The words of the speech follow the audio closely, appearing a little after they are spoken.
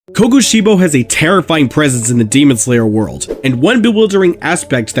Kokushibo has a terrifying presence in the Demon Slayer world, and one bewildering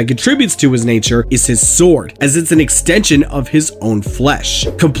aspect that contributes to his nature is his sword, as it's an extension of his own flesh,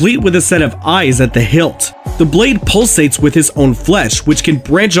 complete with a set of eyes at the hilt. The blade pulsates with his own flesh, which can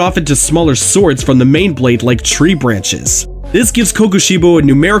branch off into smaller swords from the main blade like tree branches. This gives Kokushibo a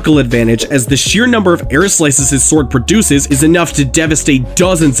numerical advantage, as the sheer number of air slices his sword produces is enough to devastate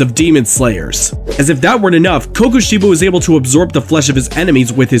dozens of demon slayers. As if that weren't enough, Kokushibo is able to absorb the flesh of his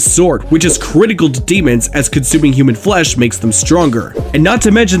enemies with his sword, which is critical to demons as consuming human flesh makes them stronger. And not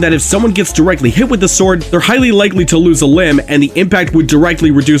to mention that if someone gets directly hit with the sword, they're highly likely to lose a limb, and the impact would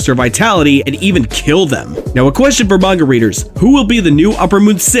directly reduce their vitality and even kill them. Now, a question for manga readers: who will be the new Upper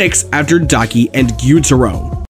Moon 6 after Daki and Gyutaro?